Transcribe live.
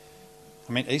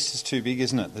I mean, Easter's too big,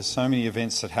 isn't it? There's so many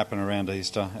events that happen around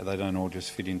Easter, they don't all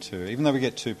just fit into, even though we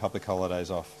get 2 public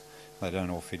holidays off, they don't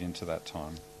all fit into that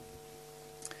time.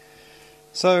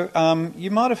 So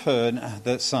you might have heard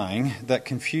that saying that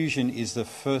confusion is the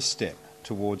first step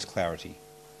towards clarity.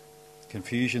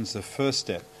 Confusion's the first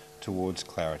step towards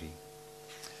clarity.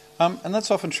 And that's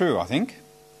often true, I think.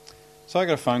 So I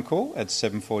got a phone call at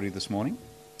 7:40 this morning,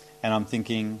 and I'm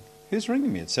thinking, who's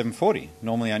ringing me at 7:40?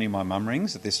 Normally only my mum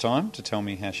rings at this time to tell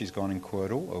me how she's gone in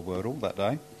Wordle that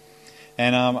day.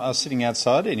 And I was sitting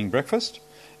outside eating breakfast,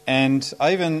 and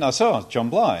I saw John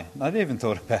Bly. I'd even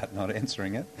thought about not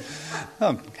answering it.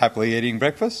 I'm happily eating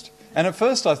breakfast. And at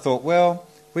first I thought, well,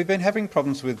 we've been having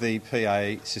problems with the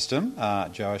PA system.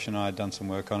 Joash and I had done some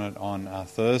work on it on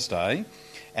Thursday,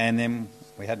 and then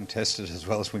we hadn't tested it as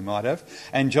well as we might have.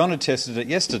 And John had tested it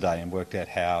yesterday and worked out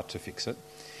how to fix it.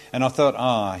 And I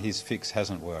thought, his fix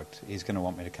hasn't worked. He's going to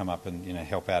want me to come up and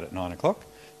help out at 9 o'clock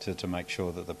to make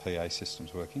sure that the PA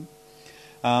system's working.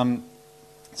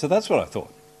 So that's what I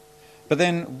thought. But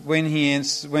then when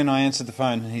I answered the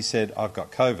phone and he said, I've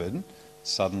got COVID,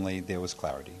 suddenly there was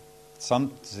clarity.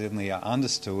 Suddenly I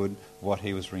understood what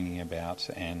he was ringing about,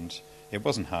 and it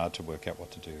wasn't hard to work out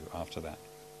what to do after that.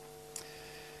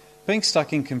 Being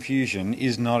stuck in confusion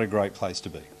is not a great place to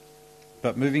be.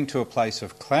 But moving to a place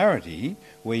of clarity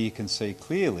where you can see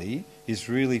clearly is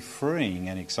really freeing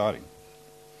and exciting.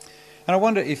 And I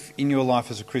wonder if in your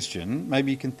life as a Christian,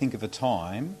 maybe you can think of a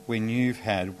time when you've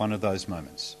had one of those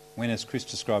moments. When, as Chris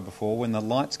described before, when the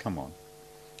lights come on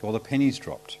or the pennies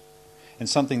dropped and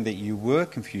something that you were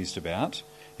confused about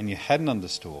and you hadn't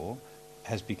understood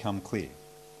has become clear.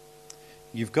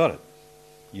 You've got it.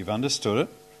 You've understood it,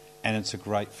 and it's a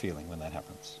great feeling when that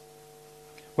happens.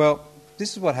 Well,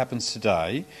 this is what happens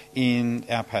today in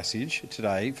our passage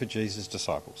today for Jesus'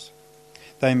 disciples.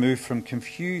 They move from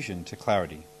confusion to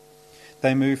clarity.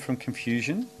 They move from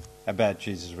confusion about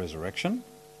Jesus' resurrection,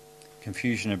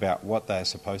 confusion about what they are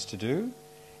supposed to do,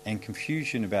 and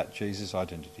confusion about Jesus'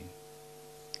 identity.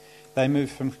 They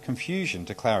move from confusion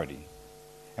to clarity.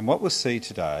 And what we'll see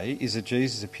today is that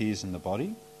Jesus appears in the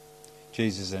body,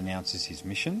 Jesus announces his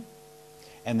mission,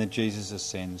 and that Jesus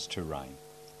ascends to reign.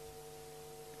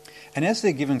 And as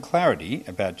they're given clarity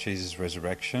about Jesus'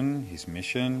 resurrection, his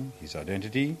mission, his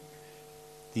identity,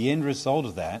 the end result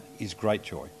of that is great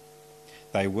joy.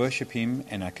 They worship him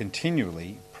and are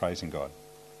continually praising God.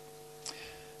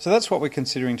 So that's what we're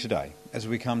considering today as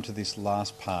we come to this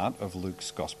last part of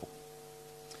Luke's Gospel.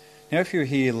 Now, if you were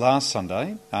here last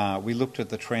Sunday, we looked at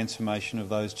the transformation of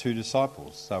those 2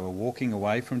 disciples. They were walking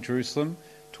away from Jerusalem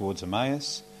towards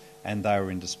Emmaus, and they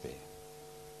were in despair.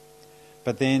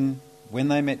 But then, when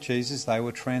they met Jesus, they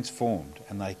were transformed,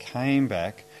 and they came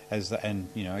back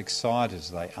excited as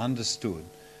they understood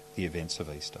the events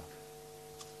of Easter.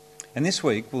 And this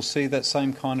week, we'll see that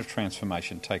same kind of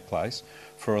transformation take place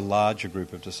for a larger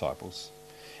group of disciples.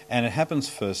 And it happens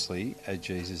firstly as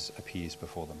Jesus appears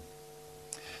before them.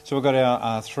 So we've got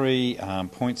our 3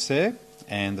 points there,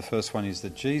 and the first one is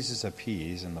that Jesus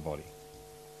appears in the body.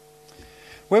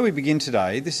 Where we begin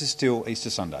today, this is still Easter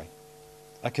Sunday.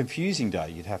 A confusing day,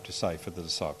 you'd have to say, for the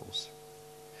disciples.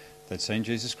 They'd seen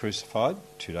Jesus crucified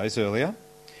 2 days earlier,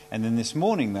 and then this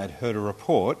morning they'd heard a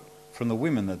report from the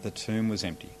women that the tomb was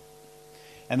empty.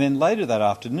 And then later that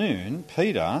afternoon,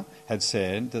 Peter had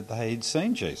said that they'd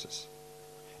seen Jesus.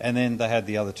 And then they had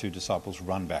the other 2 disciples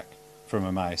run back from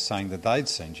Emmaus saying that they'd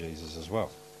seen Jesus as well.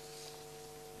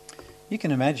 You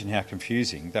can imagine how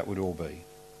confusing that would all be.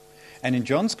 And in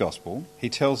John's Gospel, he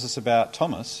tells us about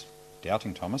Thomas,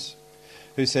 doubting Thomas,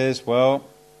 who says, well,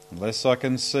 unless I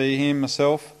can see him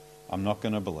myself, I'm not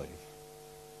going to believe.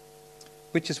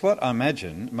 Which is what I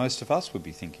imagine most of us would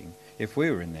be thinking if we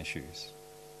were in their shoes.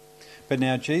 But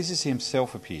now Jesus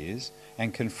himself appears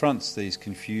and confronts these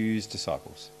confused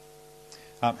disciples.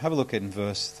 Have a look at in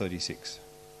verse 36.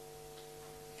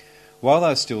 While they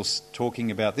were still talking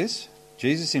about this,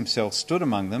 Jesus himself stood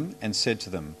among them and said to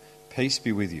them, "Peace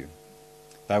be with you."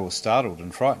 They were startled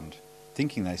and frightened,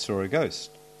 thinking they saw a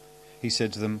ghost. He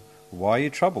said to them, "Why are you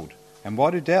troubled, and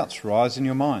why do doubts rise in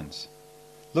your minds?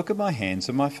 Look at my hands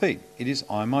and my feet. It is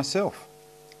I myself.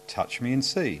 Touch me and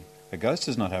see. A ghost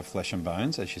does not have flesh and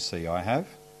bones, as you see I have."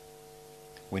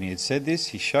 When he had said this,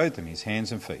 he showed them his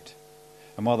hands and feet.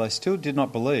 And while they still did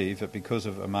not believe, but because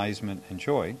of amazement and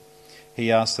joy,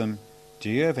 he asked them, "Do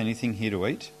you have anything here to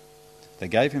eat?" They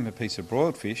gave him a piece of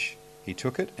broiled fish. He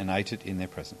took it and ate it in their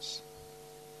presence.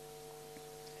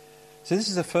 So this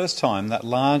is the first time that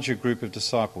larger group of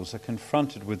disciples are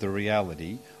confronted with the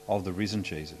reality of the risen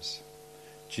Jesus.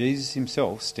 Jesus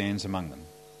himself stands among them.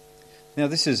 Now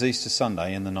this is Easter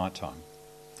Sunday in the night time.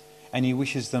 and he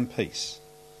wishes them peace.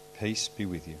 Peace be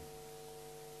with you.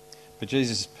 But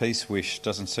Jesus' peace wish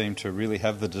doesn't seem to really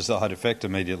have the desired effect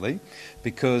immediately,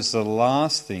 because the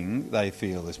last thing they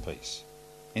feel is peace.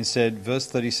 Instead, verse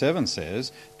 37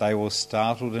 says, they were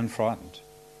startled and frightened,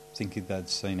 thinking they'd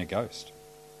seen a ghost.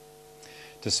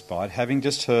 Despite having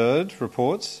just heard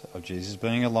reports of Jesus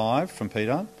being alive from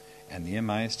Peter and the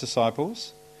Emmaus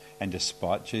disciples, and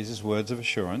despite Jesus' words of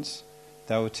assurance,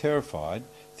 they were terrified,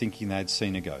 thinking they'd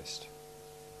seen a ghost.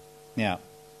 Now,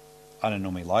 I don't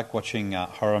normally like watching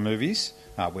horror movies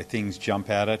where things jump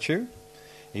out at you.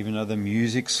 Even though the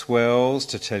music swells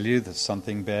to tell you that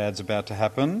something bad's about to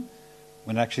happen,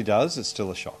 when it actually does, it's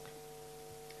still a shock.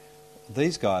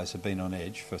 These guys have been on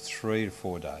edge for 3 to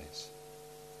 4 days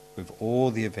with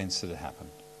all the events that have happened.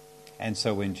 And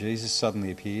so when Jesus suddenly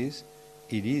appears,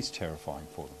 it is terrifying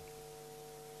for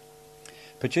them.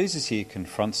 But Jesus here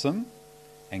confronts them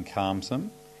and calms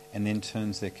them, and then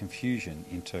turns their confusion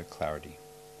into clarity.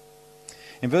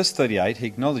 In verse 38, he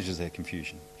acknowledges their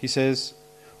confusion. He says,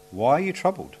 "Why are you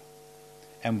troubled?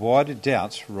 And why do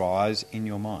doubts rise in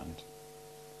your mind?"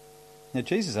 Now,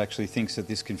 Jesus actually thinks that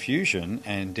this confusion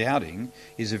and doubting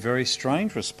is a very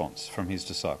strange response from his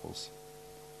disciples.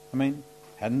 I mean,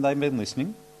 hadn't they been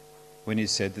listening when he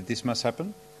said that this must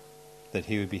happen? That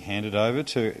he would be handed over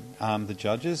to the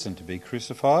judges and to be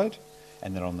crucified,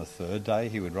 and that on the third day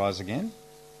he would rise again?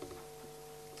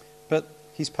 But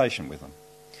he's patient with them,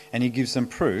 and he gives them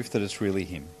proof that it's really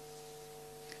him.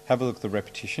 Have a look at the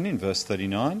repetition in verse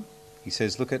 39. He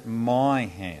says, "Look at my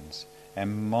hands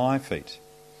and my feet.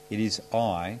 It is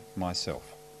I,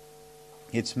 myself."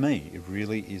 It's me. It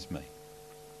really is me.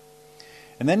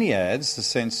 And then he adds the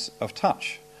sense of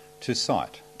touch to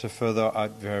sight to further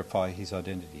verify his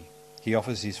identity. He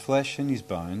offers his flesh and his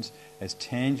bones as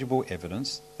tangible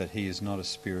evidence that he is not a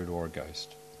spirit or a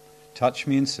ghost. Touch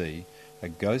me and see. A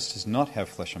ghost does not have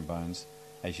flesh and bones,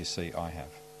 as you see I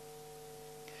have.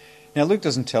 Now, Luke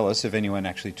doesn't tell us if anyone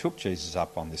actually took Jesus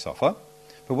up on this offer,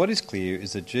 but what is clear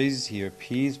is that Jesus here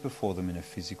appears before them in a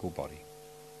physical body.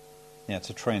 Now,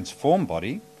 it's a transformed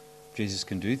body. Jesus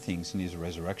can do things in his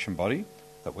resurrection body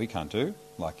that we can't do,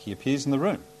 like he appears in the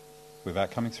room without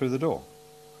coming through the door.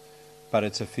 But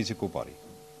it's a physical body,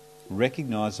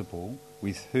 recognisable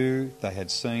with who they had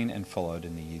seen and followed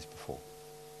in the years before.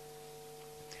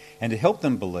 And to help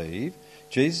them believe,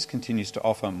 Jesus continues to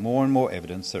offer more and more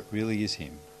evidence that really is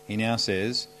him. He now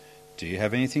says, "Do you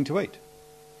have anything to eat?"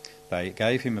 They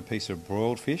gave him a piece of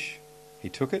broiled fish. He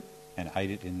took it and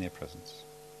ate it in their presence.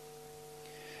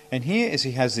 And here, as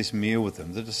he has this meal with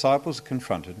them, the disciples are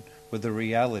confronted with the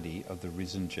reality of the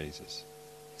risen Jesus,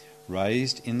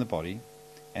 raised in the body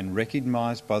and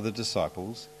recognised by the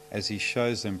disciples as he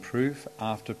shows them proof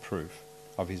after proof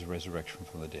of his resurrection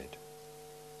from the dead.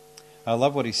 I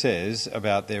love what he says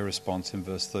about their response in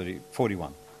verse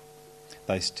 41.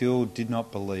 They still did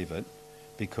not believe it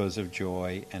because of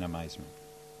joy and amazement.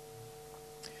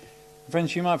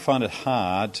 Friends, you might find it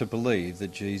hard to believe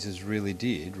that Jesus really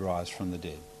did rise from the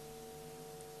dead.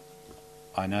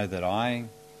 I know that I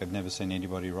have never seen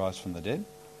anybody rise from the dead,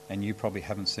 and you probably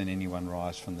haven't seen anyone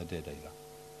rise from the dead either.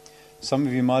 Some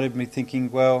of you might have been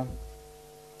thinking, well,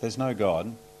 there's no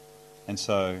God, and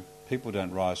so people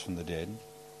don't rise from the dead,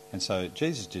 and so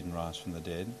Jesus didn't rise from the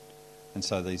dead, and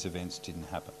so these events didn't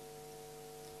happen.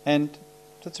 And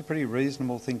that's a pretty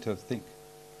reasonable thing to think.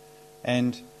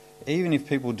 And even if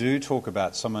people do talk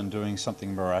about someone doing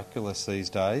something miraculous these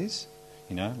days,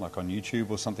 like on YouTube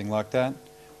or something like that,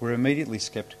 we're immediately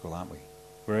sceptical, aren't we?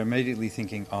 We're immediately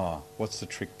thinking, what's the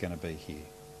trick going to be here?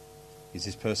 Is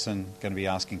this person going to be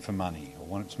asking for money, or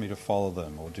wants me to follow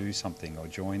them, or do something, or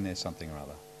join their something or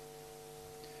other?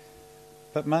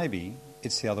 But maybe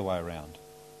it's the other way around.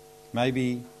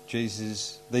 Maybe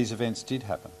these events did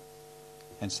happen,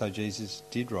 and so Jesus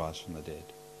did rise from the dead.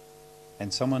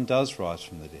 And someone does rise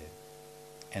from the dead,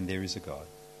 and there is a God.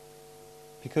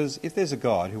 Because if there's a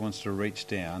God who wants to reach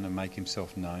down and make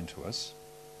himself known to us,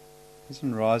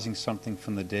 isn't rising something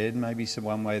from the dead maybe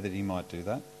one way that he might do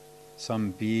that?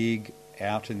 Some big,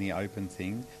 out in the open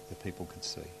thing that people could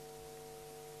see.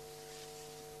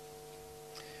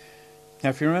 Now,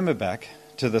 if you remember back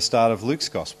to the start of Luke's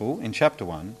Gospel, in chapter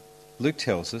 1, Luke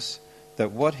tells us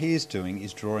that what he is doing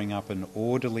is drawing up an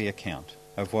orderly account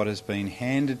of what has been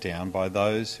handed down by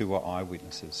those who were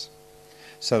eyewitnesses,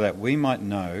 so that we might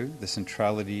know the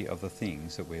centrality of the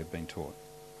things that we have been taught.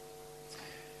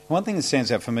 One thing that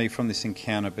stands out for me from this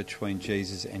encounter between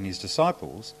Jesus and his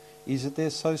disciples is that they're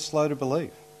so slow to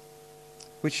believe,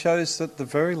 which shows that the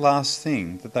very last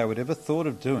thing that they would ever thought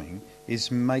of doing is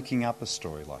making up a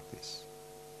story like this.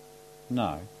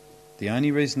 No, the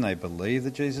only reason they believe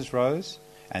that Jesus rose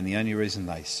and the only reason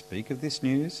they speak of this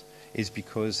news is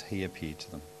because he appeared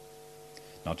to them.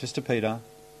 Not just to Peter,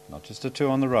 not just to two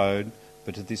on the road,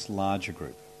 but to this larger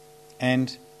group.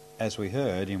 And, as we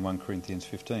heard in 1 Corinthians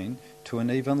 15, to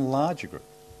an even larger group.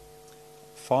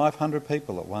 500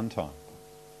 people at one time.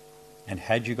 And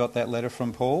had you got that letter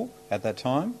from Paul at that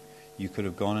time, you could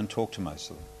have gone and talked to most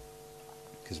of them,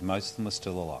 because most of them are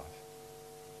still alive.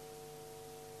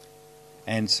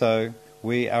 And so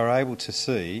we are able to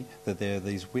see that there are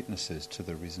these witnesses to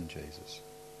the risen Jesus.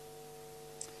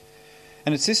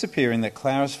 And it's this appearing that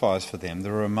clarifies for them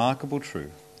the remarkable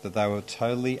truth that they were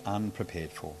totally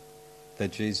unprepared for,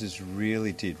 that Jesus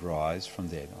really did rise from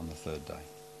the dead on the third day.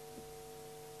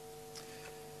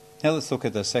 Now let's look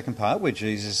at the second part where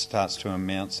Jesus starts to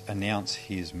announce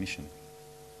his mission.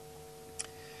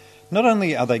 Not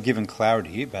only are they given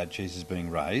clarity about Jesus being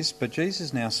raised, but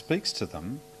Jesus now speaks to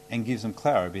them and gives them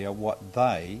clarity about what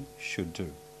they should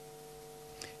do.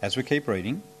 As we keep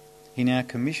reading, he now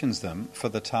commissions them for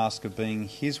the task of being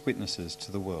his witnesses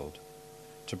to the world,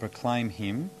 to proclaim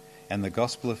him and the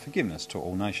gospel of forgiveness to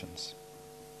all nations.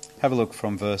 Have a look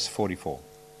from verse 44.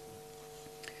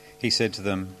 He said to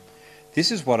them, "This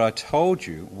is what I told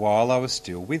you while I was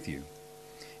still with you.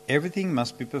 Everything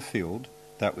must be fulfilled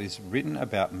that was written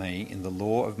about me in the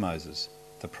law of Moses,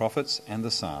 the prophets and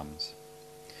the Psalms."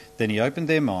 Then he opened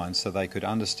their minds so they could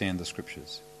understand the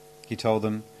scriptures. He told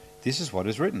them, "This is what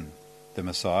is written. The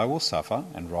Messiah will suffer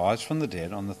and rise from the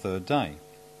dead on the third day,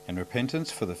 and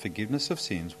repentance for the forgiveness of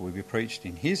sins will be preached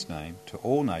in his name to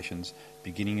all nations,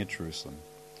 beginning at Jerusalem.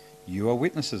 You are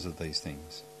witnesses of these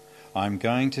things. I am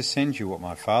going to send you what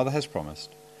my Father has promised,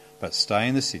 but stay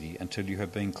in the city until you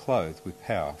have been clothed with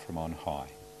power from on high."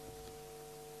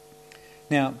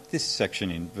 Now, this section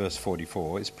in verse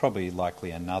 44 is probably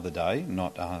likely another day,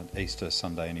 not Easter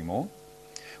Sunday anymore.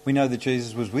 We know that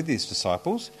Jesus was with his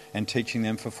disciples and teaching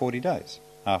them for 40 days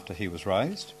after he was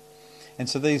raised. And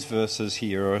so these verses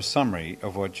here are a summary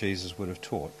of what Jesus would have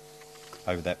taught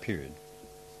over that period.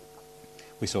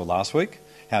 We saw last week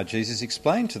how Jesus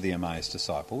explained to the Emmaus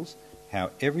disciples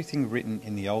how everything written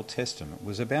in the Old Testament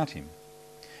was about him.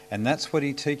 And that's what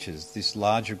he teaches this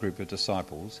larger group of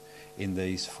disciples in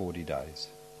these 40 days.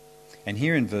 And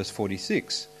here in verse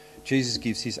 46, Jesus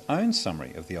gives his own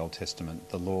summary of the Old Testament,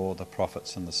 the law, the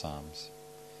prophets and the Psalms.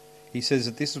 He says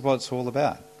that this is what it's all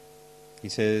about. He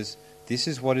says, "This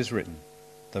is what is written.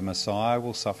 The Messiah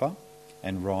will suffer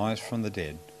and rise from the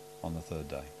dead on the third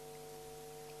day."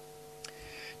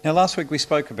 Now last week we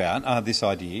spoke about this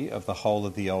idea of the whole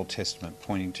of the Old Testament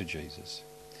pointing to Jesus.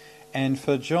 And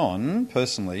for John,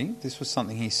 personally, this was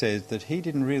something he said that he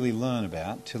didn't really learn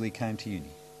about till he came to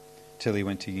uni, till he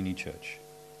went to uni church.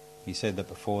 He said that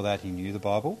before that he knew the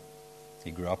Bible,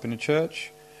 he grew up in a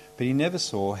church, but he never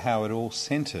saw how it all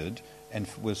centred and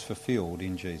was fulfilled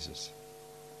in Jesus.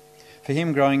 For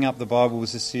him, growing up, the Bible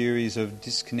was a series of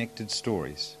disconnected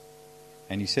stories.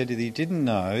 And he said that he didn't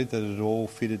know that it all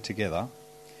fitted together.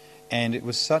 And it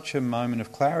was such a moment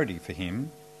of clarity for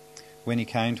him when he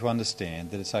came to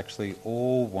understand that it's actually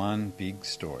all one big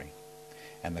story.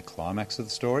 And the climax of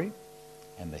the story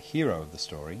and the hero of the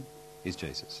story is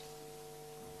Jesus.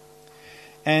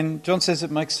 And John says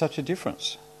it makes such a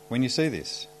difference when you see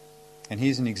this. And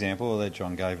here's an example that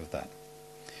John gave of that.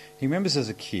 He remembers as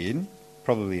a kid,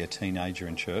 probably a teenager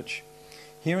in church,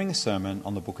 hearing a sermon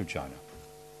on the book of Jonah.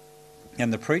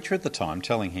 And the preacher at the time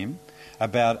telling him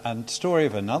about a story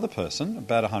of another person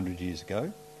about 100 years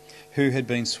ago who had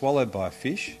been swallowed by a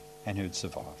fish and who had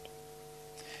survived.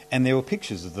 And there were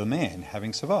pictures of the man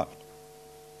having survived.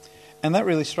 And that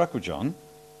really struck with John.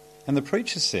 And the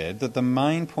preacher said that the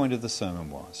main point of the sermon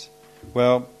was,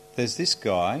 well, there's this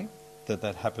guy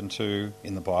that happened to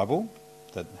in the Bible,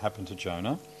 that happened to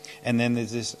Jonah, and then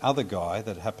there's this other guy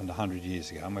that happened 100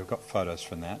 years ago, and we've got photos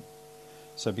from that.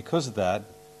 So because of that,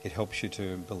 it helps you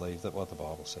to believe that what the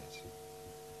Bible says.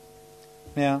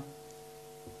 Now,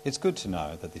 it's good to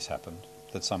know that this happened,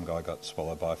 that some guy got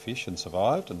swallowed by a fish and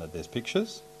survived, and that there's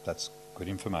pictures. That's good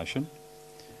information.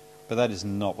 But that is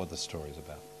not what the story is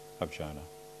about, of Jonah.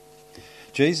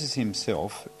 Jesus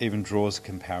himself even draws a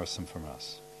comparison from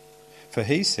us. For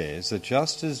he says that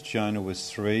just as Jonah was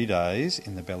 3 days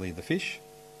in the belly of the fish,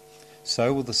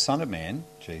 so will the Son of Man,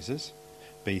 Jesus,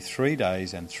 be 3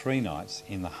 days and 3 nights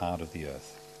in the heart of the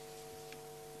earth.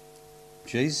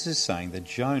 Jesus is saying that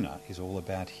Jonah is all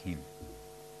about him.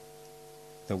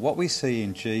 That what we see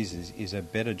in Jesus is a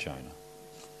better Jonah.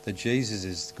 That Jesus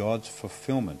is God's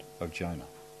fulfilment of Jonah.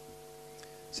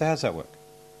 So how does that work?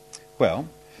 Well,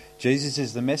 Jesus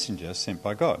is the messenger sent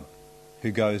by God, who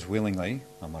goes willingly,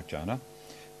 unlike Jonah,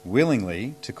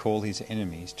 willingly to call his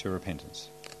enemies to repentance.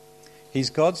 He's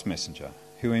God's messenger,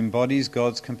 who embodies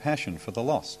God's compassion for the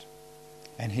lost.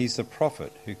 And he's the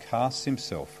prophet who casts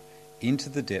himself into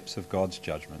the depths of God's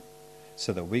judgment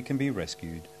so that we can be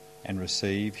rescued and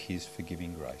receive his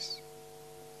forgiving grace.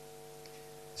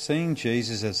 Seeing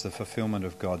Jesus as the fulfilment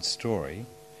of God's story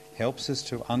helps us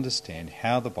to understand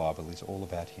how the Bible is all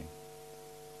about him.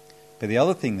 But the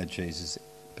other thing that Jesus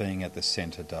being at the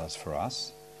centre does for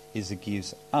us is it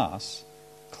gives us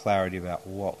clarity about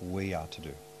what we are to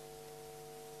do.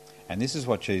 And this is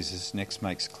what Jesus next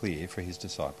makes clear for his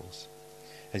disciples,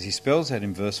 as he spells out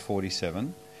in verse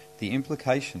 47 the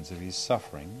implications of his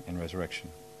suffering and resurrection.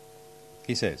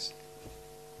 He says,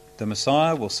 "The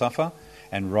Messiah will suffer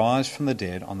and rise from the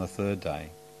dead on the third day,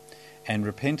 and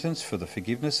repentance for the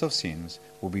forgiveness of sins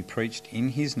will be preached in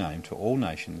his name to all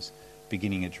nations,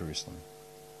 beginning at Jerusalem."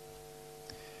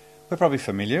 We're probably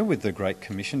familiar with the Great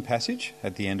Commission passage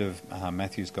at the end of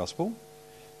Matthew's Gospel.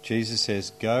 Jesus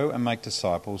says, "Go and make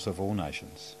disciples of all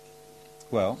nations."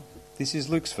 Well, this is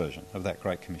Luke's version of that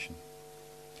Great Commission.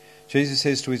 Jesus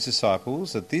says to his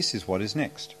disciples that this is what is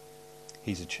next.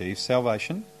 He's achieved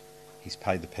salvation. He's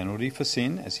paid the penalty for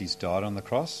sin as he's died on the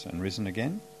cross and risen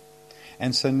again.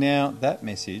 And so now that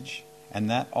message and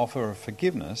that offer of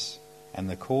forgiveness and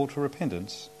the call to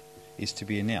repentance is to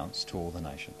be announced to all the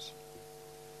nations.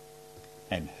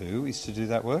 And who is to do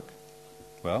that work?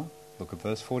 Well, look at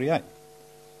verse 48.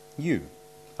 You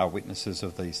are witnesses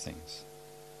of these things.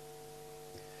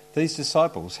 These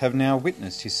disciples have now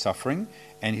witnessed his suffering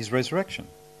and his resurrection,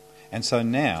 and so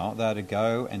now they are to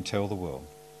go and tell the world.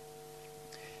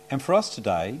 And for us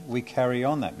today, we carry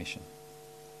on that mission.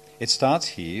 It starts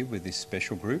here with this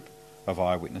special group of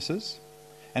eyewitnesses,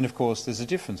 and of course there's a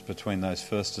difference between those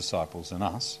first disciples and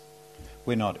us.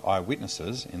 We're not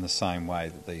eyewitnesses in the same way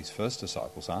that these first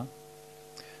disciples are,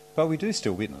 but we do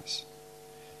still witness,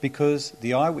 because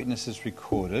the eyewitnesses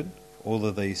recorded all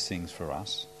of these things for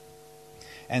us.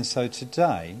 And so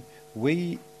today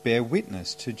we bear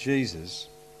witness to Jesus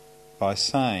by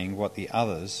saying what the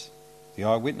others, the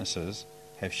eyewitnesses,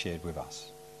 have shared with us.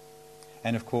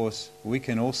 And of course, we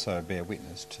can also bear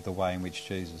witness to the way in which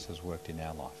Jesus has worked in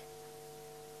our life.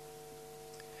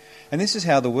 And this is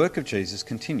how the work of Jesus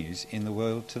continues in the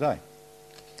world today.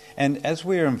 And as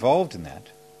we are involved in that,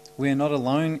 we are not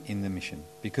alone in the mission,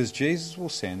 because Jesus will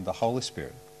send the Holy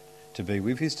Spirit to be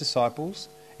with his disciples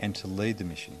and to lead the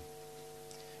mission.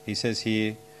 He says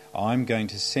here, "I'm going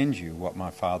to send you what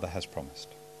my Father has promised."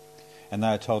 And they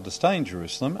are told to stay in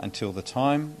Jerusalem until the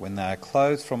time when they are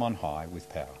clothed from on high with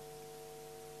power.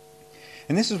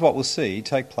 And this is what we'll see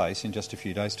take place in just a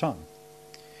few days' time.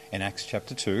 In Acts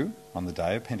chapter 2, on the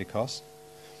day of Pentecost,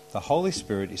 the Holy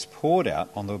Spirit is poured out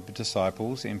on the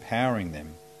disciples, empowering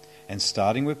them. And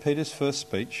starting with Peter's first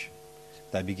speech,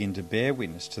 they begin to bear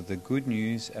witness to the good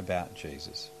news about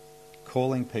Jesus,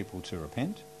 calling people to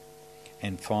repent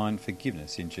and find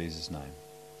forgiveness in Jesus' name.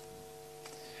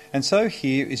 And so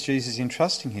here is Jesus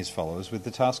entrusting his followers with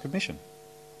the task of mission.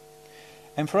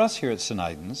 And for us here at St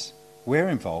Aidan's, we're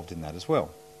involved in that as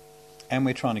well. And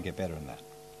we're trying to get better in that.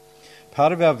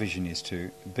 Part of our vision is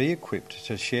to be equipped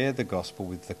to share the gospel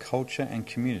with the culture and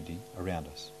community around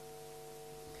us.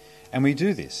 And we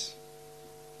do this.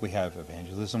 We have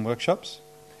evangelism workshops,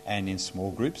 and in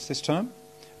small groups this term.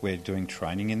 We're doing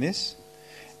training in this.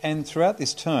 And throughout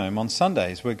this term, on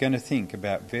Sundays, we're going to think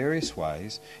about various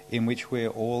ways in which we're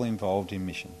all involved in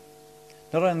mission.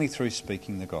 Not only through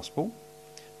speaking the gospel,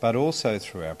 but also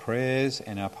through our prayers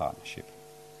and our partnership,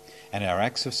 and our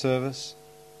acts of service,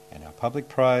 and our public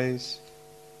praise,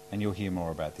 and you'll hear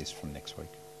more about this from next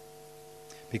week.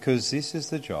 Because this is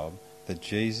the job that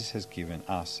Jesus has given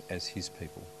us as his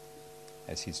people,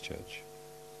 as his church.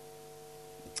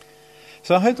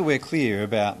 So I hope that we're clear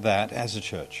about that as a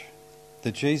church,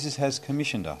 that Jesus has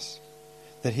commissioned us,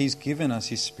 that he's given us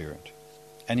his Spirit,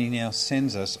 and he now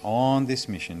sends us on this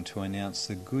mission to announce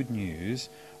the good news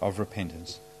of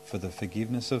repentance for the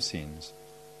forgiveness of sins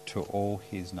to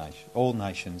all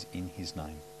nations in his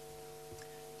name.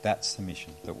 That's the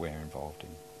mission that we're involved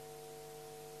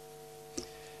in.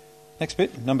 Next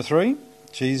bit, number 3,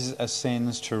 Jesus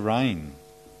ascends to reign.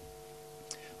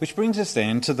 Which brings us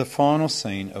then to the final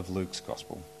scene of Luke's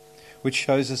Gospel, which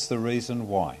shows us the reason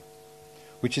why,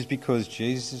 which is because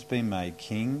Jesus has been made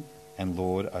King and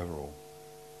Lord over all.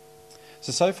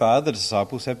 So far the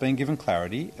disciples have been given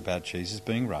clarity about Jesus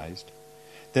being raised.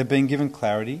 They've been given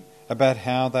clarity about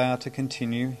how they are to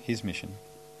continue his mission.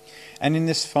 And in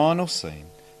this final scene,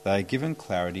 they are given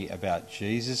clarity about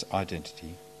Jesus'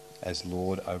 identity as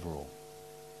Lord over all.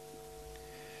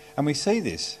 And we see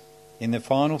this in the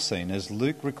final scene as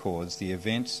Luke records the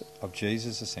events of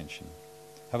Jesus' ascension.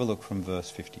 Have a look from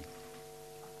verse 50.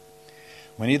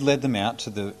 When he had led them out to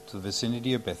the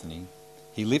vicinity of Bethany,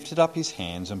 he lifted up his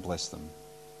hands and blessed them.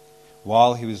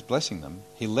 While he was blessing them,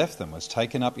 he left them, was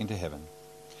taken up into heaven.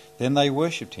 Then they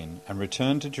worshipped him and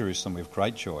returned to Jerusalem with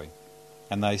great joy,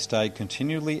 and they stayed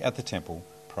continually at the temple,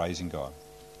 praising God.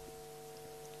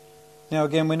 Now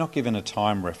again, we're not given a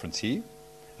time reference here,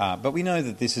 but we know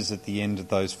that this is at the end of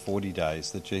those 40 days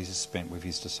that Jesus spent with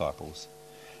his disciples.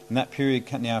 And that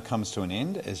period now comes to an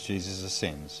end as Jesus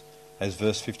ascends. As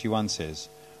verse 51 says,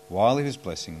 while he was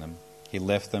blessing them, he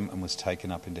left them and was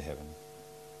taken up into heaven.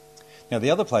 Now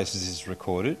the other places this is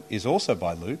recorded is also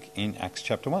by Luke in Acts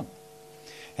chapter 1.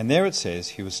 And there it says,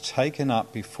 he was taken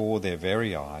up before their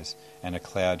very eyes, and a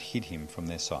cloud hid him from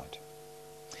their sight.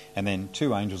 And then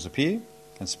 2 angels appear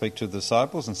and speak to the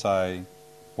disciples and say,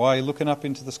 why are you looking up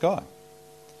into the sky?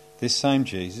 This same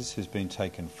Jesus who's been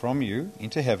taken from you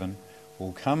into heaven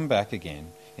will come back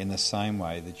again in the same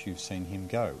way that you've seen him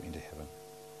go into heaven.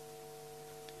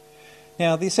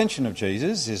 Now, the ascension of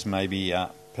Jesus is maybe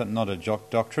not a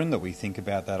doctrine that we think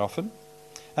about that often,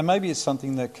 and maybe it's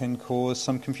something that can cause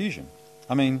some confusion.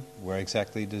 I mean, where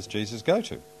exactly does Jesus go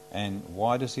to, and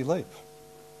why does he leave?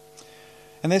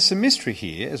 And there's some mystery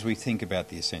here as we think about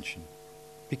the ascension,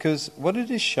 because what it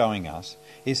is showing us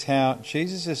is how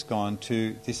Jesus has gone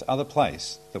to this other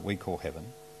place that we call heaven.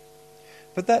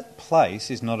 But that place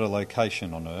is not a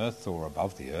location on earth or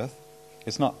above the earth.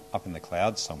 It's not up in the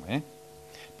clouds somewhere.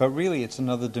 But really it's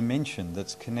another dimension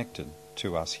that's connected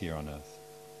to us here on earth.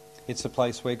 It's a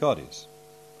place where God is,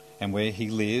 and where he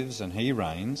lives and he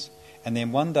reigns, and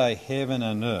then one day heaven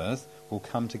and earth will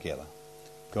come together.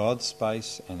 God's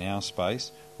space and our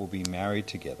space will be married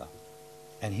together,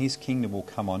 and his kingdom will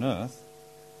come on earth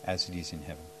as it is in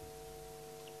heaven.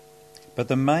 But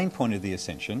the main point of the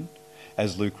ascension,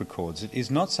 as Luke records it, is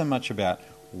not so much about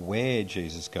where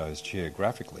Jesus goes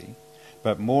geographically,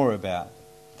 but more about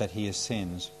that he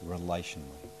ascends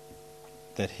relationally,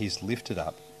 that he's lifted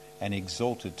up and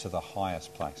exalted to the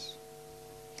highest place.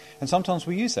 And sometimes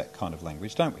we use that kind of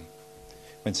language, don't we?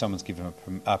 When someone's given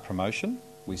a promotion,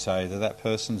 we say that that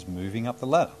person's moving up the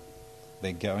ladder.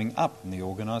 They're going up in the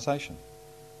organisation.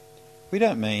 We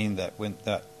don't mean that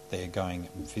they're going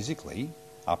physically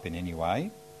up in any way,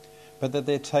 but that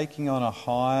they're taking on a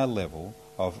higher level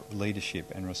of leadership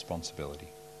and responsibility.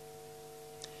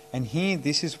 And here,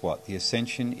 this is what the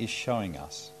ascension is showing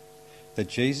us, that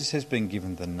Jesus has been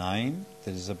given the name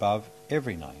that is above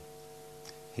every name.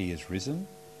 He is risen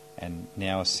and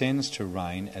now ascends to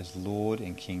reign as Lord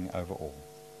and King over all.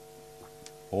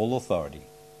 All authority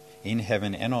in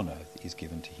heaven and on earth is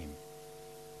given to him.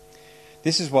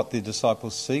 This is what the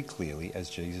disciples see clearly as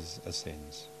Jesus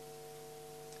ascends.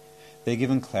 They're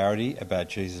given clarity about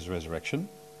Jesus' resurrection,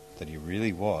 that he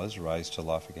really was raised to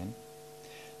life again.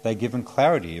 They're given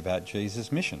clarity about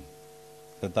Jesus' mission,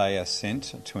 that they are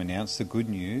sent to announce the good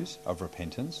news of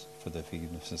repentance for the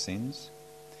forgiveness of sins.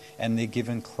 And they're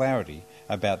given clarity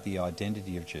about the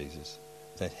identity of Jesus,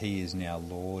 that he is now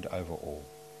Lord over all,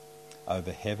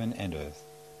 over heaven and earth,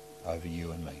 over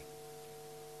you and me.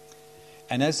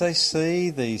 And as they see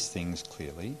these things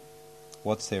clearly,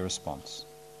 what's their response?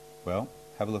 Well,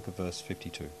 have a look at verse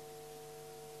 52.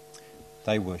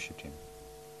 They worshipped him.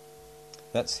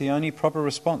 That's the only proper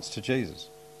response to Jesus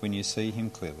when you see him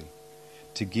clearly,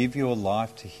 to give your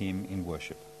life to him in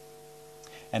worship.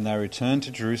 And they returned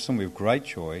to Jerusalem with great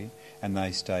joy, and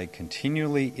they stayed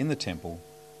continually in the temple,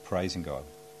 praising God.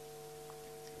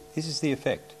 This is the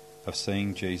effect of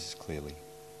seeing Jesus clearly.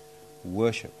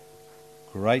 Worship,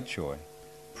 great joy,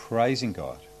 praising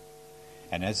God.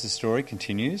 And as the story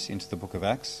continues into the book of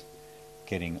Acts,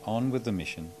 getting on with the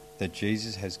mission that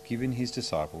Jesus has given his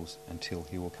disciples until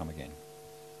he will come again.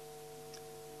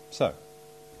 So,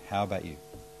 how about you?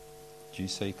 Do you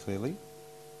see clearly?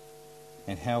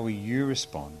 And how will you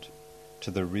respond to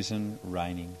the risen,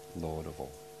 reigning Lord of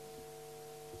all?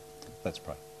 Let's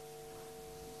pray.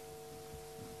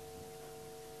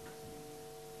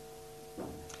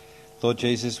 Lord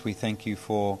Jesus, we thank you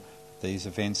for these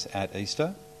events at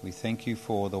Easter. We thank you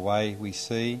for the way we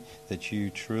see that you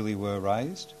truly were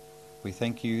raised. We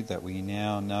thank you that we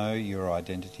now know your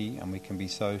identity, and we can be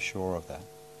so sure of that.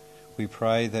 We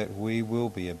pray that we will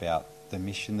be about the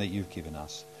mission that you've given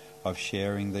us of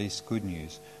sharing this good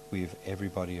news with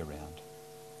everybody around.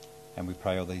 And we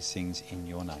pray all these things in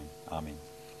your name. Amen.